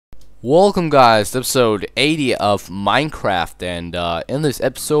Welcome guys to episode 80 of Minecraft, and in this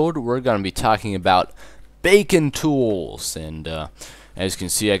episode we're going to be talking about bacon tools. And as you can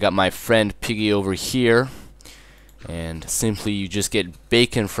see, I got my friend Piggy over here, and simply you just get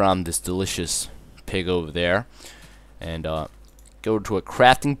bacon from this delicious pig over there, and go to a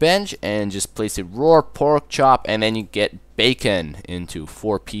crafting bench and just place a raw pork chop, and then you get bacon into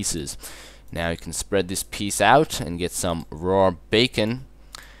 4 pieces. Now you can spread this piece out and get some raw bacon.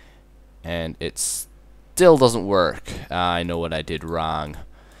 And it still doesn't work. I know what I did wrong.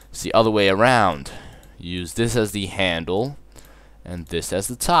 It's the other way around. Use this as the handle and this as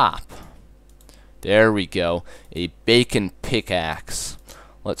the top. There we go. A bacon pickaxe.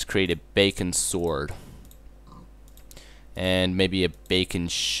 Let's create a bacon sword. And maybe a bacon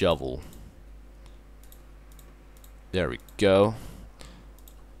shovel. There we go.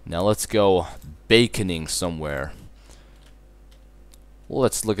 Now let's go baconing somewhere. Well,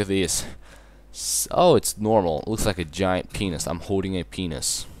 let's look at these. Oh, it's normal. It looks like a giant penis. I'm holding a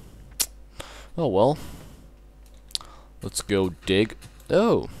penis. Oh well. Let's go dig.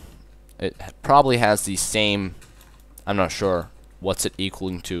 Oh, it probably has the same. I'm not sure what's it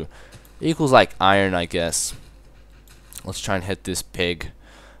equaling to. It equals like iron, I guess. Let's try and hit this pig.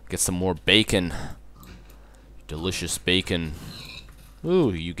 Get some more bacon. Delicious bacon.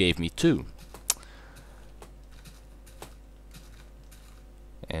 Ooh, you gave me 2.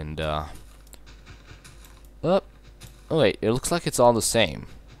 And oh wait, it looks like it's all the same.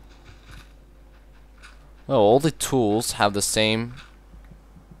 Oh, all the tools have the same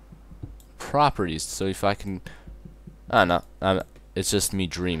properties. So if I can, no, it's just me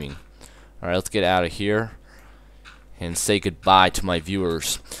dreaming. All right, let's get out of here and say goodbye to my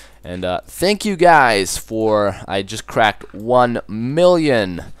viewers. And thank you guys for, I just cracked 1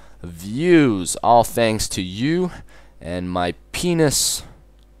 million views. All thanks to you and my penis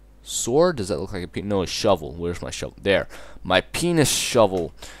sword. Does that look like a penis? No, a shovel. Where's my shovel? There. My penis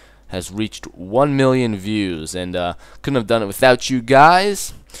shovel has reached 1 million views, and couldn't have done it without you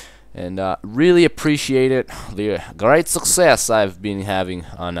guys. And really appreciate it. The great success I've been having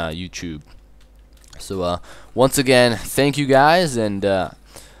on YouTube. So once again, thank you guys. And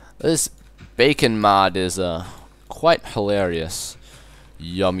this bacon mod is quite hilarious.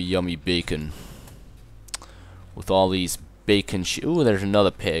 Yummy, yummy bacon with all these bacon. Ooh, there's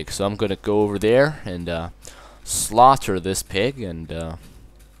another pig. So I'm gonna go over there and slaughter this pig, and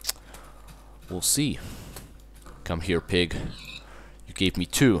we'll see. Come here, pig. You gave me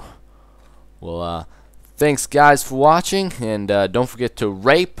 2. Well, thanks guys for watching, and don't forget to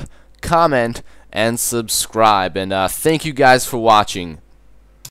rate, comment, and subscribe. And thank you guys for watching.